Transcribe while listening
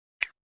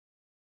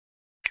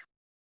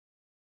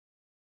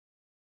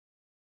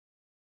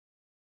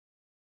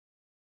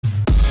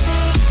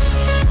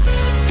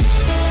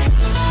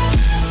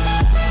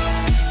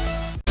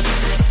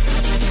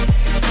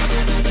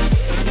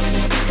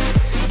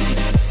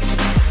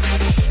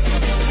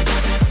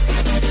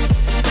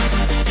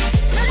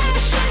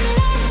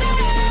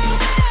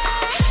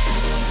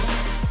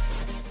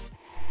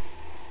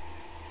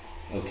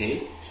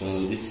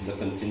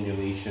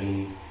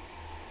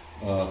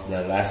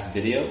last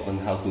video on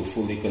how to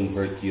fully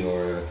convert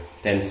your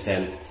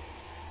 10-cent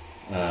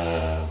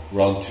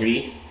ROG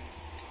 3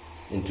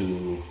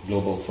 into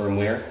global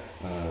firmware.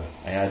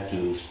 I had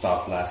to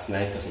stop last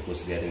night because it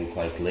was getting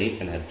quite late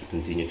and I had to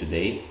continue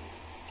today.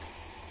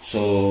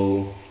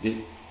 So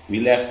we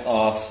left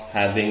off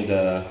having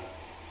the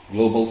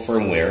global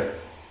firmware.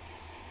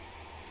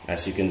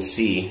 As you can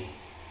see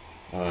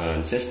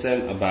on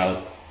system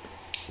about,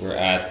 we're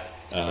at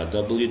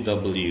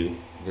WW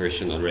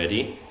version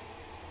already.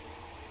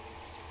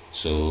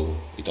 So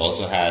it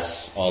also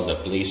has all the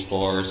Play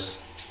Stores,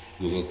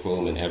 Google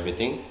Chrome and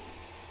everything.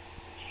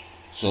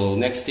 So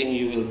next thing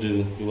you will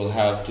do, you will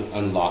have to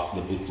unlock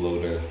the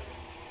bootloader.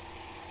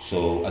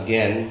 So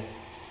again,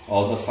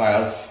 all the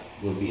files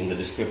will be in the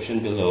description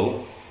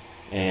below,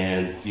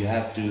 and you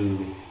have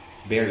to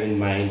bear in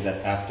mind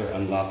that after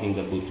unlocking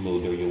the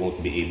bootloader, you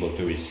won't be able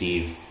to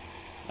receive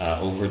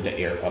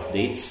over-the-air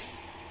updates.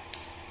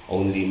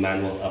 Only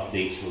manual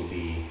updates will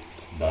be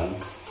done.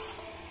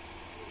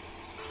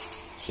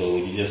 So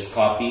you just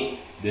copy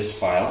this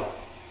file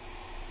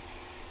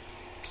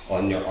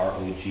on your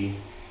ROG.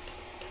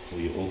 So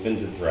you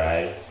open the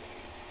drive,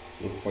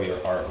 look for your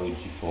ROG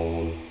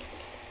phone,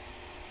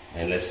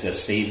 and let's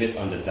just save it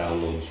on the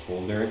downloads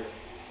folder.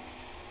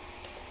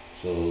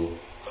 So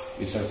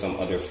these are some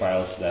other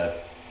files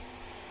that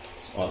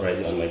is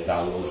already on my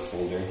download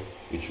folder,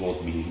 which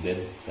won't be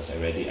needed because I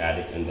already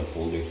added in the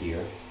folder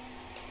here.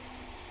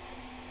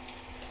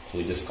 So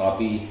we just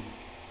copy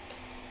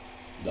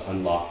the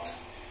unlocked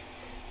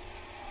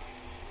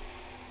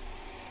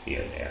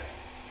here, there.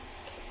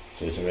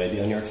 So it's already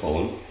on your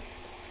phone.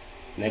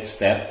 Next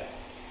step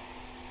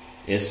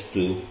is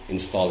to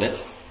install it.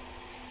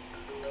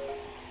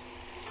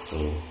 So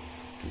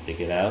you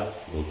take it out,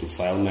 go to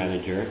File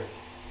Manager,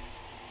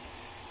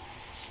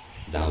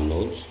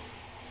 Downloads,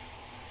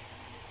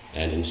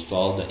 and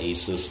install the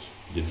ASUS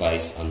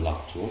Device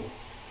Unlock Tool.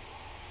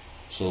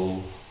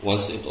 So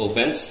once it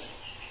opens,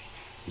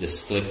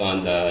 just click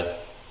on the,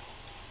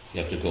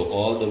 you have to go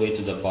all the way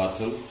to the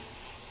bottom,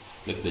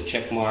 click the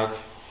check mark,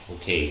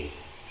 OK.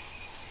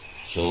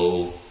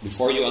 So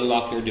before you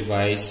unlock your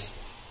device,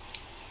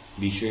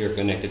 be sure you're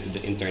connected to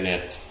the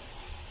internet.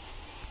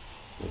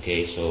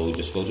 Okay, so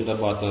just go to the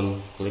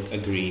bottom, click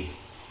agree.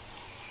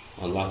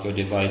 Unlock your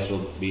device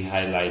will be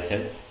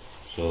highlighted.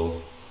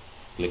 So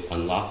click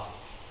unlock.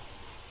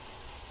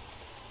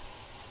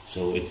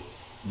 So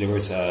there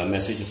was a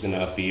message is going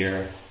to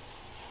appear.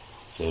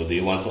 So do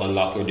you want to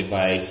unlock your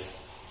device?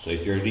 So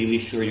if you're really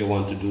sure you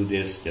want to do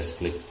this, just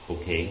click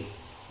OK.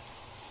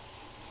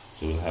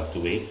 So we'll have to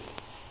wait.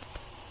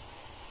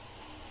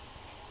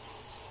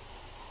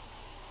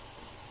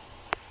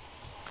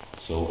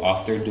 So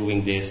after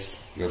doing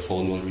this, your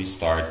phone will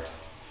restart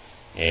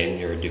and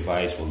your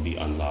device will be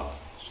unlocked.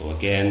 So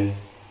again,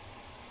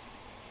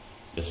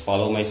 just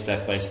follow my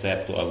step by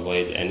step to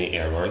avoid any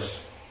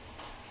errors.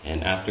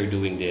 And after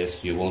doing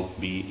this, you won't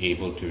be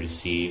able to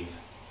receive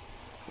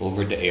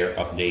over-the-air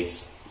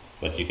updates,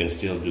 but you can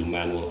still do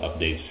manual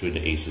updates through the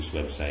ASUS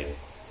website.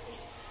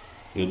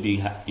 You'll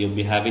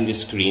be having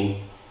this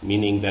screen,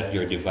 meaning that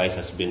your device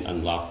has been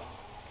unlocked.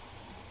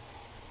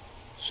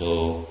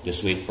 So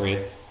just wait for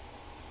it.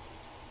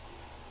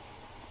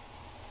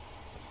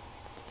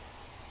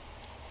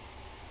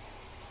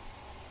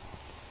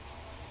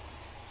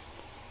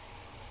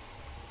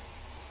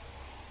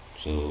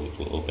 So it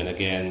will open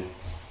again.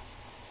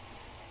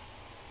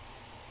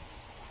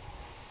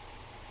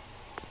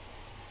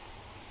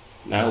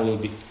 Now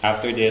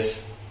after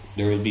this,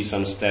 there will be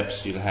some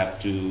steps you'll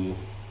have to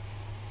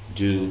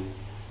do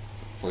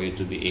for you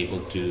to be able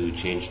to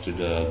change to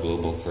the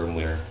global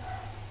firmware.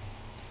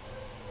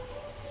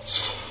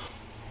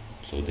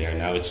 So there,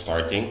 now it's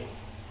starting.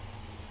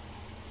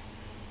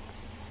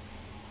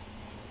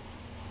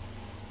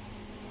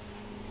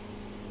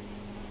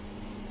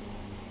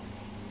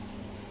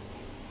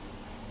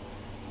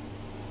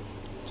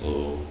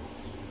 So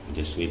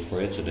just wait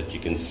for it so that you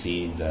can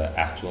see the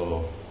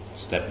actual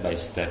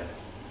step-by-step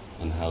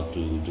on how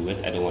to do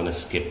it. I don't want to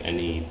skip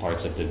any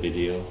parts of the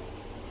video.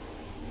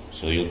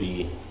 So you'll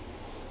be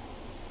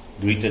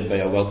greeted by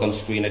a welcome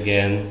screen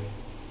again.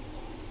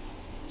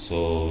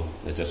 So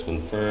let's just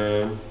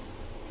confirm.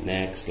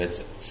 Next,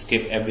 let's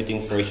skip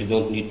everything first. You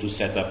don't need to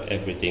set up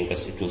everything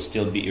because it will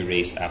still be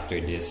erased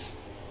after this.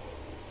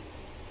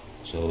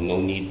 So no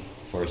need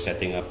for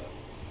setting up.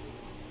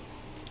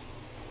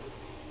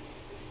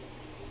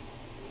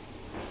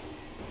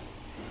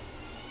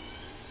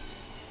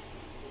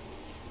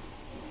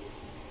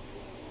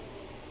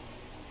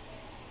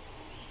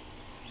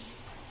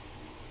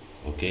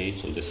 Okay,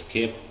 so just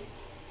skip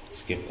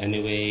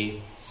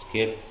anyway,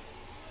 skip,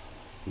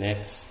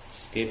 next,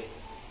 skip,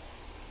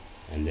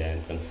 and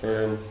then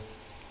confirm,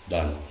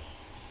 done.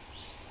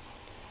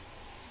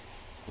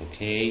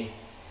 Okay,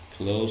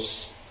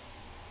 close.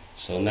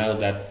 So now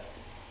that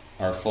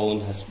our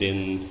phone has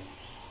been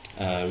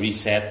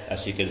reset,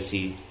 as you can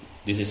see,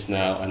 this is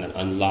now an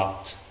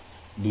unlocked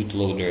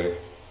bootloader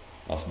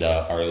of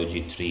the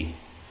ROG 3.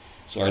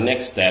 So our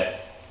next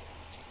step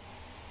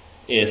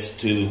is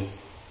to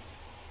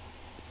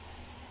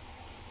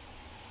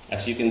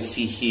as you can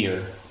see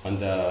here on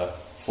the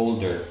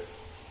folder,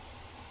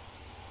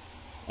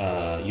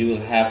 you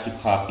will have to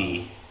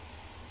copy.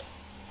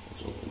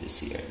 Let's open this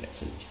here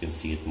so that you can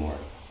see it more.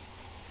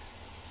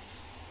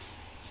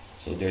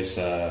 So there's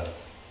a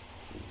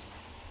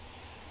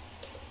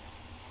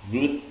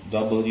root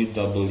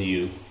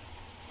www.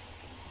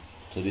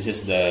 So this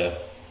is the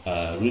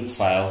root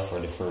file for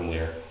the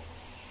firmware.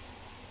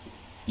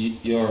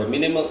 Your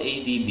minimal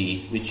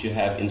ADB, which you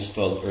have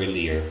installed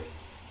earlier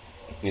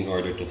in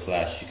order to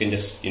flash, you can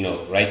just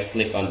right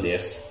click on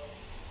this,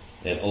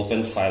 then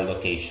open file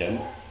location.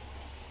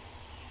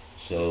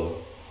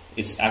 So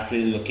it's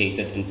actually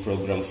located in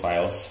program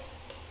files,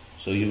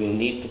 so you will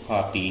need to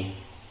copy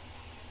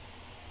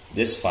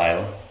this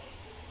file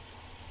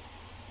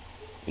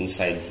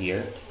inside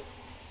here.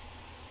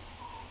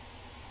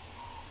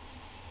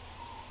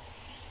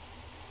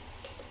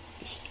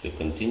 Just click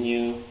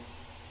continue.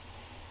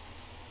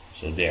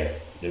 So there,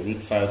 the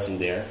root file's in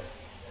there.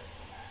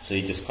 So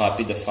you just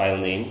copy the file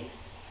name,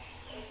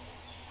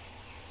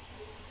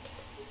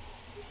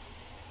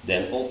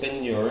 then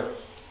open your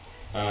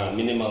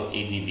minimal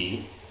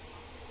ADB.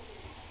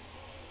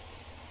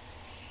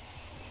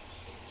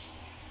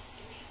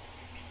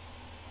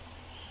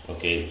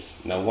 Okay,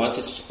 now once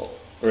it's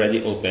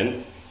already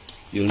open,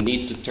 you'll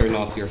need to turn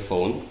off your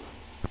phone.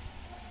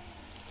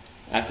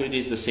 Actually,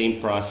 this is the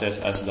same process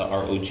as the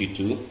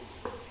ROG2.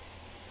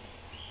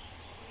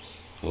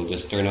 We'll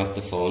just turn off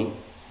the phone.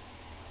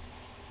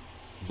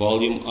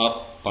 Volume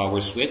up power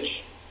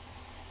switch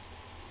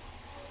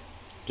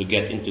to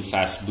get into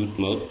fast boot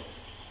mode.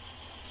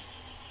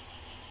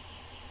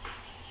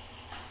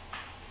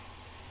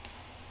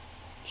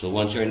 So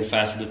once you're in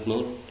fast boot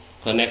mode,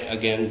 connect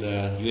again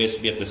the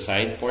USB at the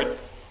side port.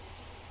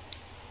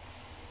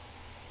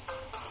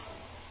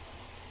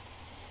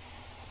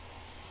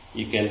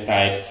 You can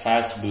type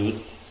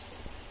fastboot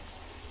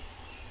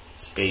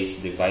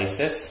space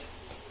devices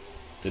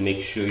to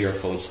make sure your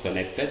phone's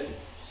connected.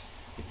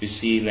 If you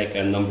see like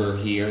a number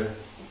here,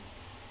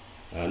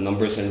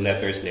 numbers and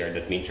letters there,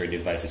 that means your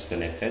device is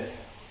connected.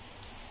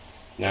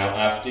 Now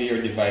after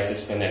your device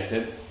is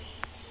connected,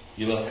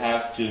 you will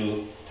have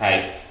to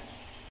type.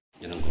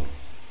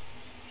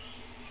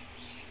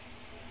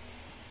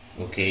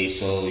 Okay,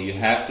 so you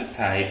have to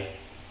type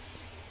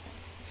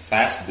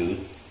fastboot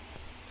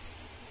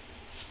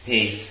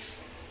space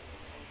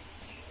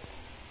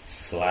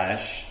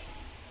flash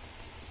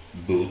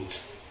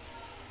boot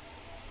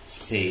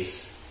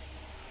space,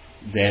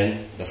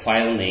 then the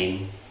file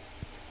name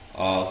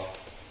of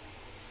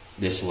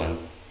this one.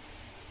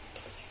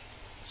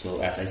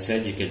 So as I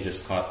said, you can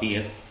just copy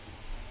it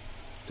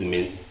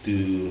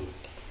to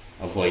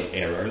avoid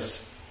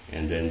errors,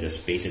 and then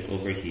just paste it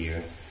over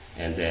here,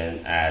 and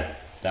then add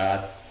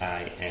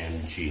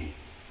 .img.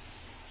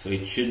 So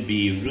it should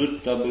be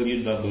root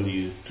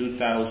www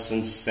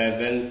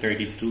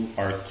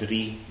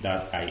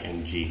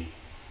 2007-32r3.img.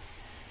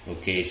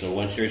 Okay, so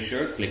once you're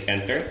sure, click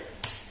enter.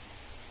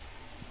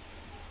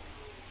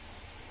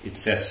 It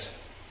says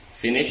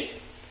finished.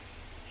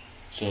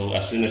 So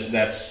as soon as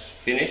that's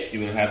finished,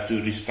 you will have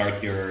to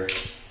restart your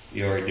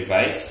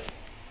device.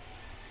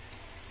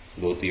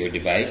 Go to your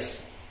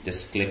device,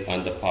 just click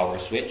on the power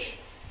switch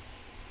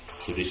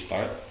to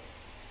restart.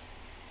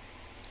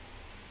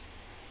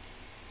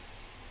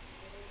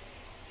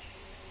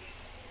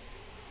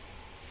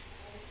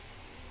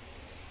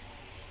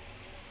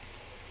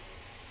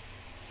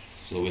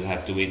 So we'll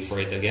have to wait for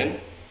it again.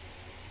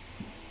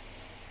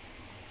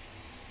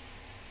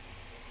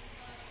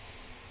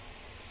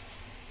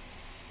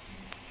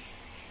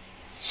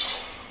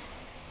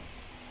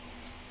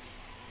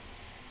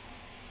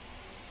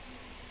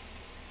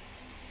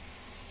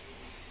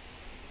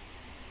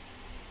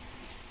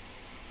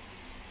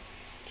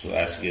 So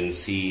as you can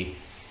see,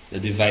 the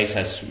device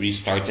has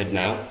restarted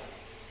now.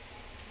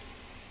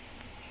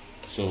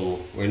 So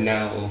we're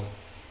now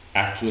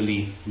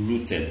actually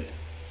rooted.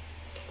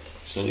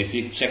 So if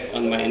you check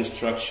on my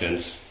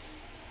instructions,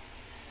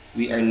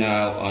 we are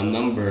now on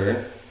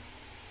number,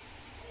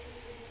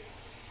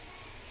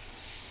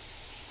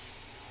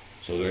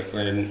 so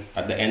we're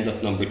at the end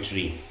of number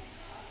 3.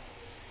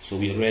 So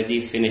we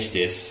already finished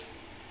this.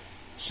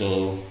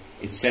 So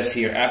it says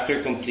here,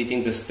 after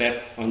completing the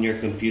step on your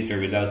computer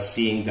without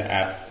seeing the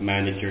app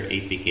manager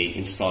APK,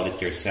 install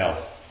it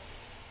yourself.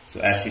 So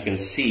as you can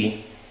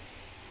see,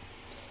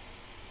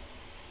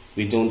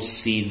 we don't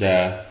see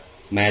the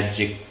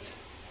magic,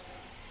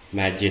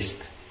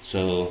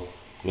 so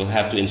we'll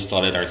have to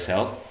install it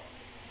ourselves.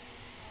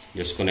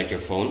 Just connect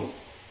your phone.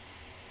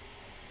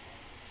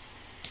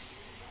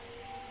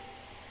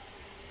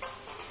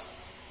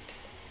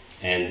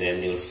 And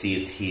then you'll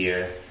see it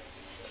here,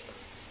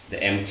 the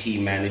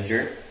MT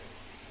manager.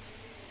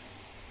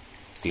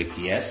 Click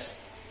yes.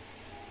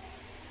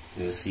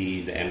 You'll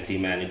see the MT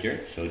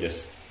manager. So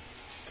just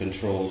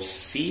Control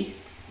C.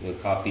 We'll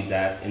copy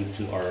that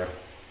into our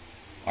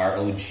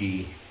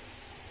ROG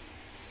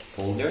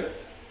folder.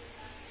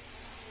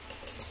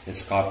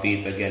 Let's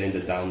copy it again in the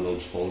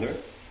downloads folder.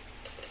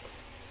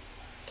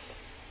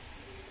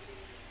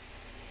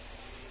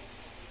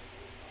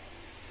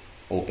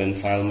 open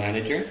file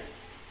manager.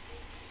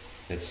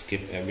 Let's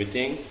skip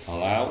everything,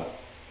 allow.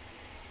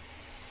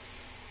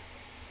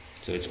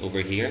 So it's over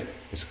here,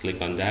 let's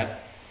click on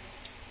that.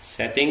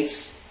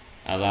 Settings,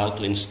 allow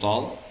to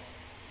install.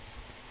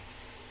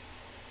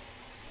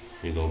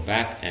 We go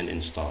back and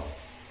install.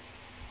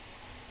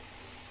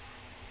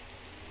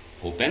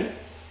 Open,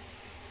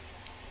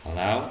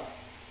 allow,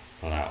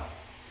 allow.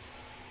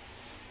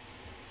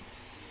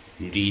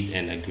 Read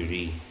and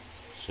agree.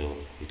 So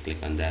we click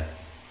on that.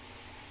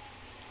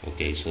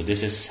 Okay, so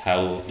this is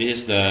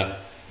the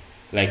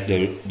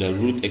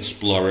root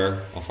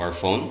explorer of our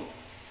phone.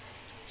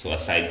 So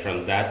aside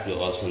from that,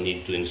 we'll also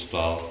need to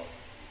install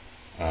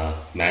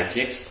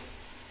Magix.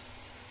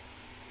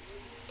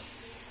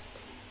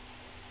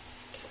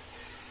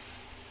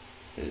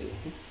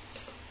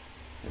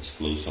 Let's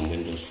close some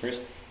windows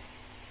first.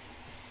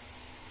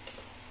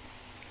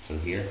 So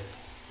here,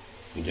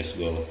 we just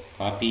go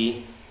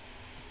copy.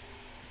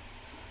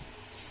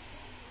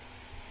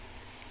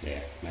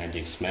 There,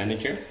 Magix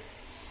Manager.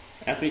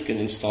 And we can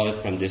install it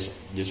from this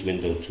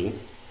window too.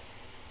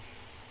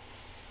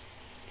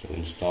 So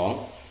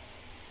install,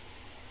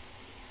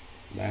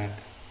 back,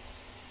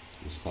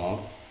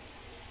 install,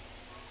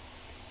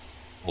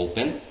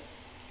 open.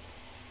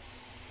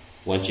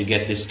 Once you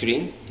get this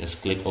screen,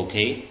 just click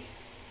OK.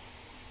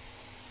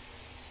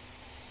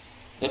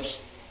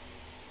 Oops,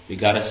 we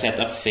got a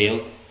setup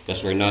failed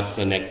because we're not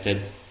connected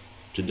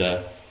to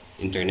the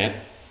internet.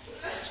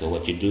 So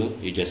what you do,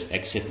 you just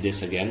exit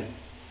this again.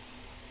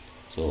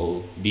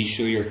 So be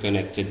sure you're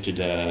connected to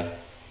the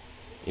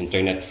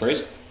internet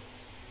first.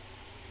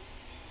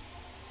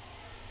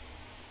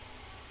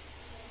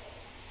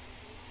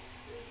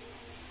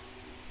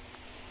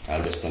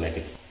 I'll disconnect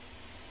it.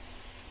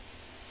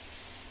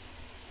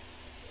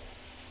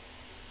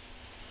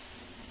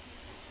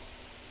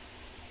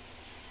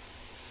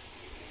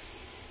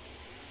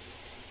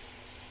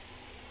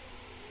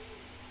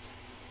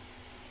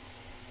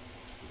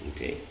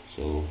 Okay,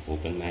 so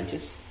open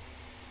Magix,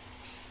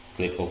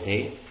 click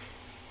OK,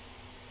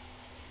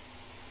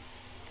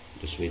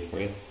 just wait for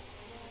it.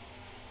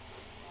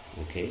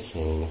 Okay,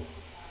 so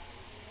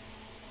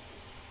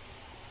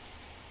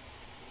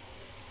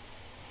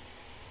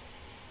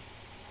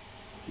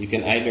you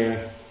can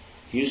either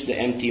use the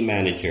empty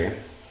manager,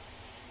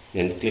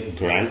 then click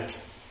Grant.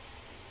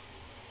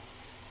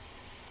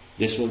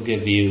 This will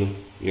give you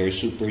your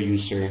super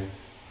user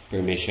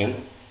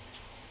permission,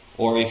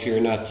 or if you're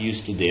not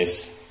used to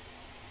this,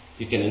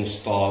 you can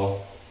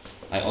install,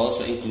 I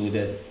also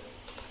included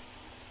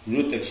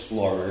Root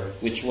Explorer,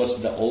 which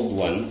was the old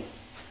one.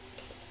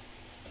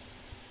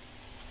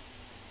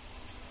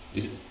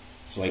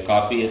 So I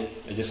copy it,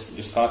 I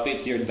just copy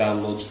it to your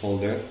downloads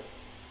folder,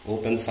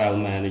 open file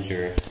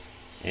manager,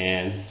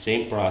 and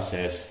same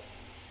process,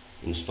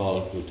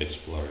 install Root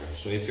Explorer.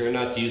 So if you're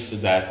not used to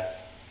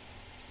that,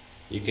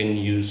 you can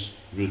use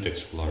Root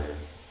Explorer.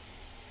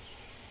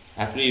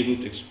 Actually,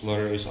 Root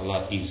Explorer is a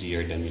lot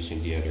easier than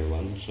using the other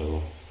one.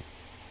 So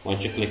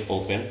once you click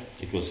open,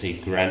 it will say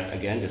grant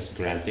again, just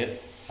grant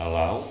it,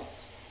 allow,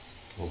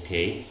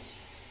 okay,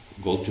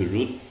 go to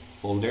root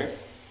folder.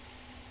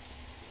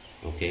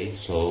 Okay,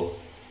 so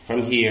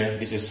from here,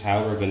 this is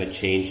how we're going to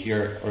change.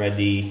 You're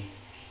already,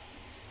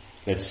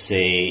 let's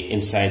say,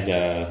 inside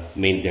the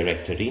main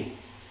directory.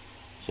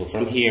 So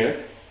from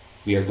here,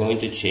 we are going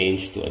to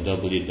change to a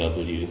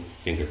www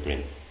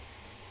fingerprint.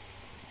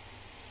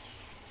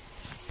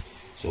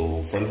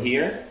 So from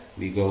here,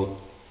 we go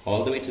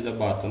all the way to the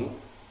bottom,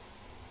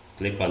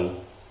 click on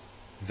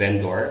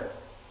vendor.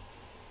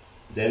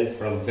 Then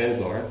from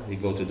vendor, we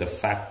go to the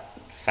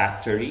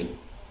factory.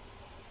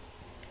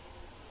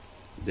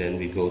 Then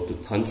we go to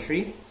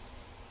country.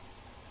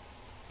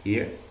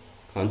 Here,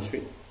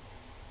 country.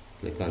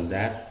 Click on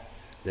that.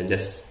 Then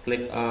just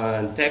click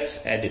on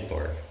text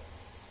editor.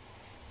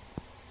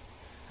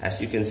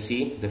 As you can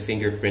see, the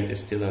fingerprint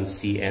is still on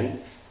CN.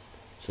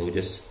 So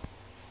just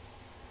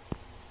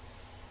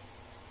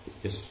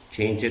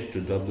change it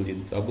to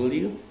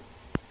WW.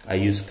 I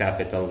use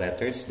capital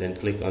letters, then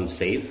click on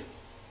save,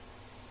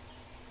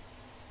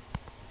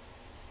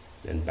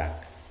 then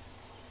back.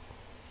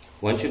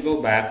 Once you go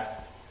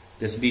back,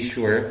 just be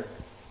sure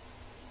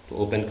to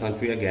open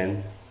country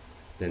again,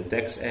 then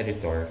text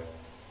editor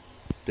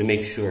to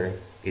make sure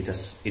it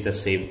has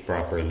saved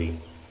properly.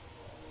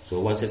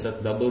 So once it's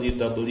at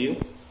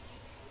WW,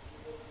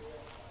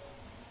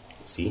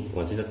 see,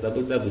 once it's at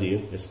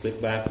WW, just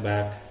click back,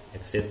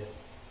 exit.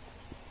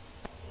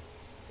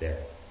 There.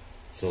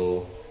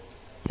 So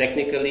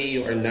technically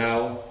you are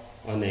now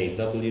on a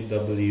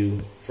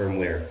WW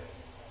firmware.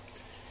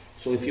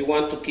 So if you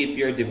want to keep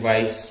your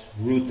device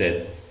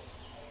rooted,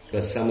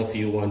 because some of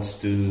you wants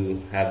to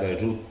have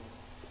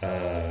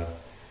a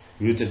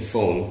rooted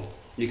phone,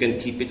 you can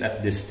keep it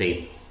at this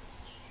state.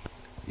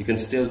 You can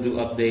still do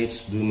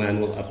updates, do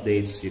manual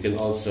updates. You can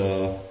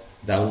also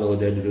download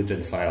the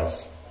rooted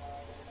files.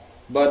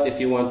 But if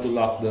you want to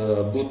lock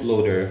the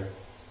bootloader,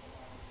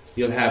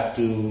 you'll have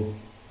to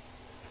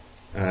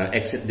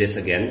exit this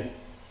again.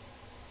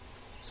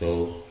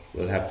 So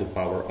we'll have to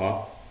power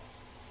off.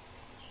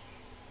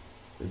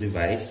 the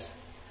device.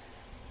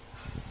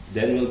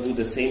 Then we'll do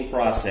the same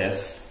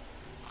process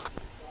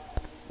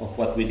of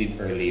what we did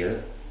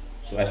earlier.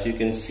 So as you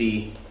can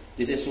see,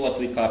 this is what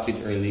we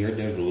copied earlier,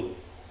 the root.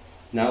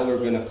 Now we're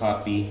going to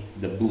copy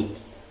the boot.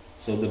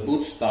 So the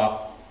boot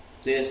stock,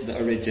 this is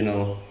the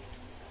original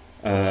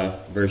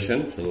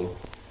version. So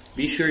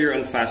be sure you're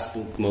on fast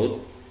boot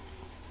mode.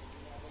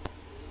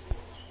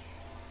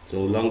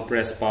 So long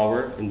press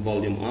power and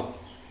volume up.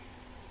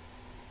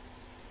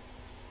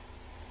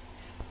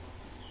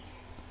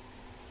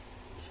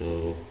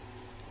 So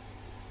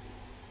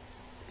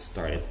let's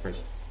start it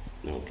first.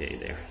 Okay,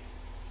 there.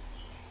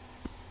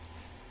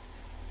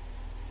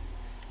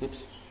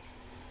 Oops.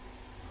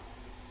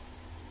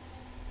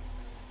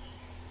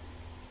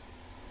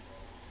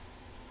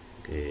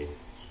 Okay,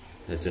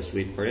 let's just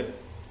wait for it.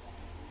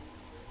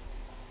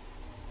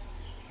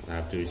 I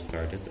have to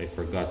restart it. I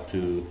forgot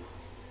to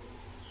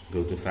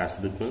go to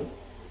fast boot mode.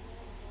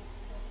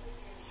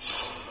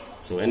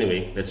 So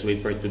anyway, let's wait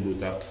for it to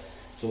boot up.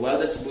 So while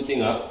that's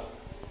booting up,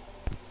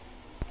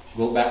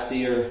 go back to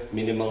your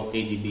minimal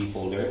ADB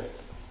folder,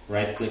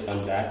 right click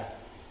on that,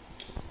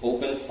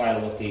 open file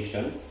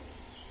location.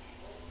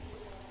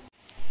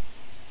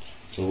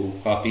 So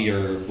copy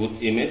your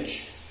boot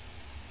image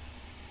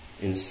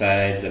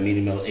inside the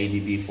minimal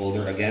ADB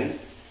folder again.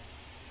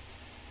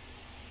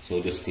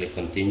 So just click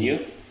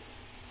continue.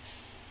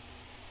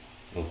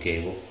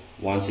 Okay, well,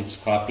 once it's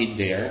copied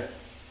there,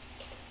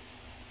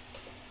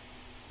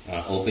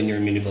 open your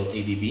minimal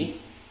ADB.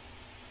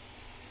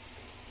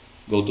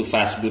 Go to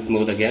fast boot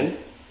mode again.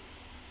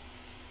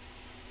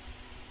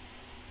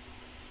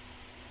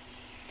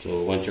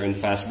 So once you're in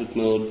fast boot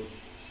mode,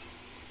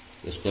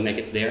 just connect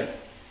it there.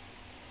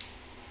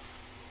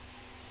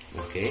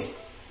 Okay.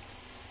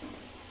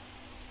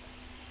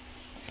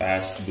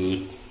 Fast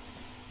boot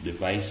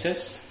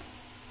devices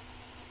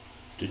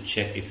to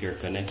check if you're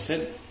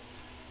connected.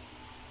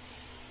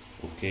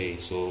 Okay,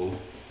 so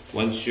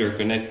once you're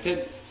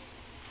connected,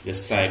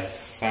 just type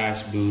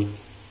fastboot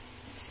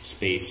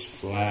space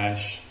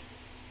flash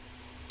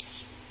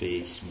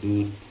space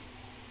boot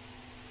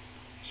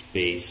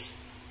space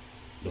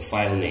the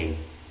file name.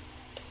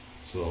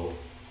 So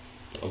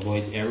to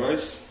avoid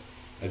errors,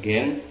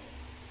 again,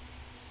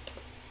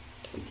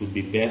 it would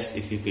be best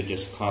if you could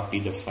just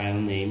copy the file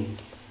name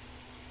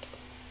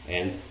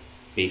and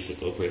paste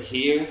it over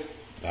here,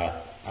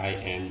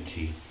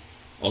 .img.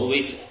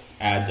 Always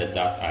add the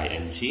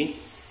 .img,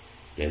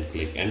 then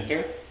click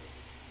enter.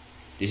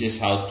 This is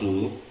how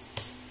to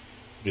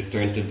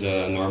return to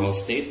the normal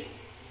state.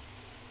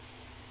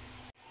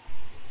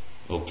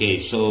 Okay,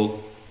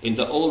 so in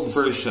the old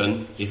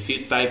version, if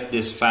you type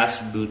this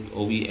fastboot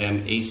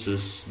OEM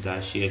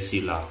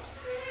ASUS-ESC lock,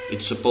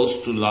 it's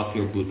supposed to lock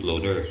your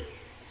bootloader.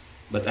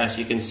 But as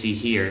you can see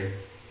here,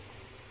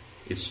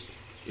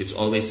 it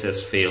always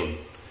says failed.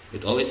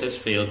 It always says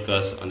failed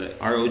because on the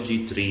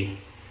ROG 3,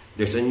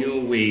 there's a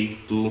new way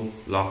to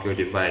lock your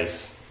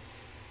device.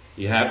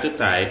 You have to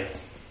type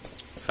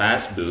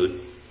fastboot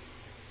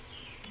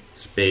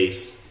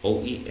space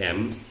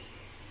OEM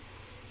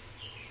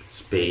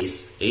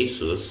space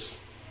ASUS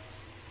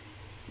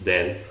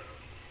then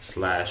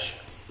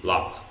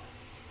 /lock.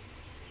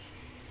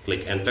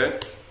 Click enter.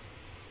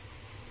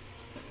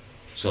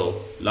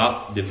 So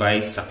lock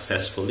device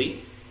successfully.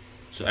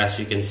 So as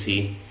you can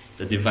see,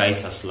 the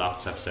device has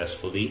locked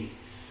successfully.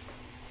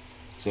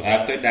 So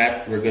after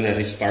that, we're gonna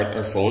restart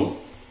our phone.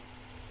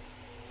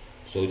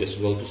 So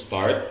just go to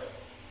start,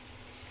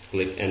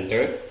 click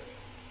enter,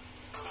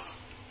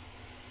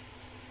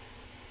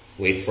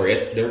 wait for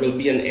it. There will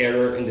be an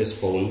error in this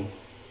phone.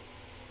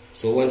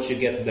 So once you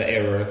get the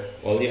error,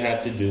 all you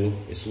have to do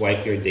is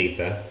wipe your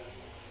data.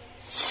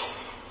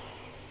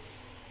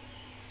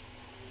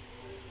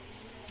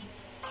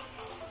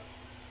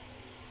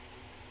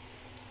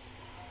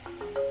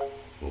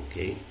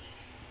 Okay.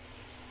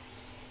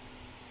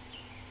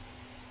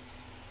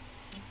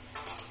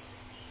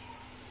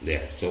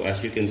 There. So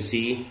as you can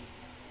see,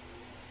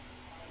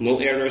 no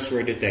errors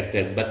were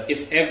detected. But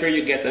if ever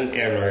you get an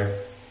error,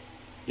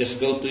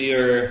 just go to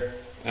your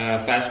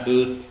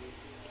fastboot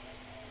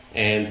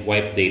and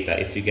wipe data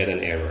if you get an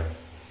error.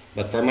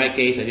 But for my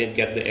case, I didn't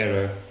get the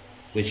error,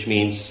 which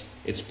means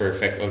it's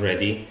perfect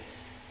already.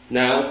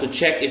 Now, to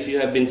check if you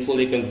have been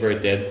fully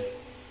converted,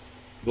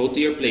 go to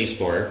your Play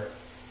Store,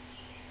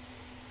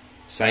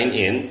 sign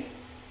in.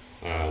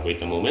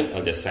 Wait a moment,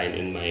 I'll just sign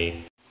in my...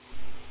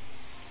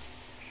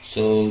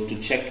 So to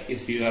check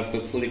if you have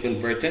fully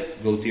converted,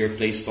 go to your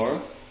Play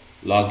Store,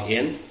 log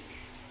in,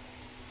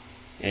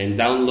 and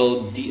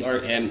download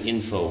DRM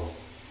info.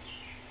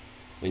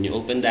 When you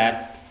open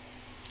that,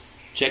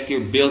 check your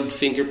build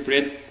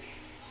fingerprint.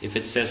 If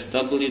it says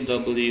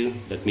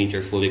WW, that means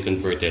you're fully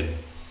converted.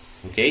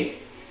 Okay?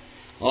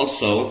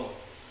 Also,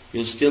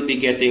 you'll still be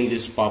getting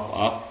this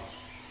pop-up.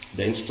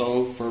 The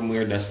install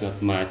firmware does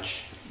not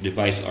match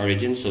device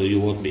origin, so you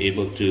won't be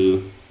able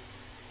to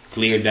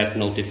clear that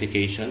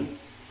notification.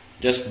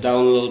 Just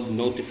download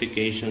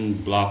notification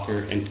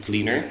blocker and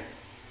cleaner.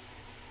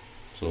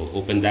 So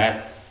open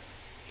that.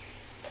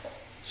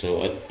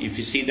 So if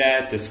you see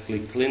that, just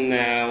click clean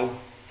now,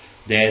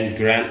 then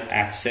grant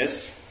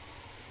access.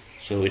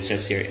 So it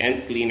says here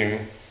end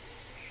cleaner,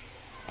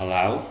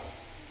 allow.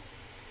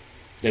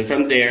 Then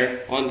from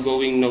there,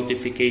 ongoing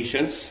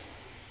notifications.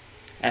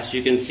 As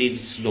you can see,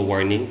 this is the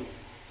warning.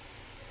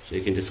 So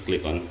you can just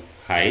click on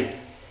hide.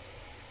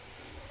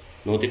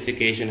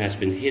 Notification has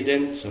been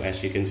hidden. So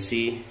as you can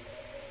see,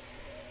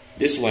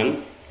 this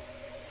one,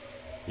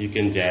 you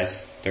can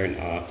just turn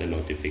off the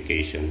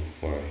notification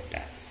for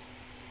that.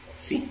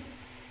 See?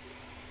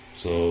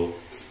 So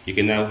you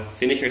can now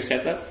finish your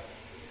setup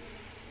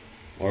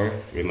or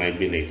remind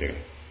me later.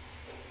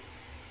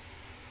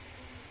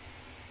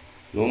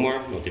 No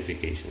more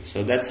notifications.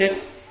 So that's it.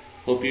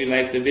 Hope you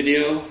liked the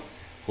video.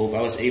 Hope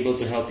I was able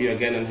to help you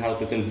again on how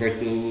to convert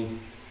to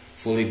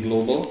fully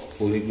global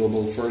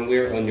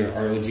firmware on your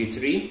ROG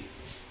 3.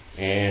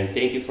 And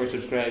thank you for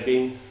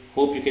subscribing.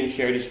 Hope you can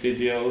share this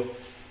video.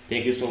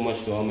 Thank you so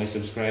much to all my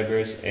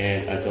subscribers.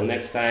 And until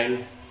next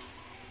time,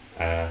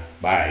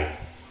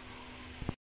 bye.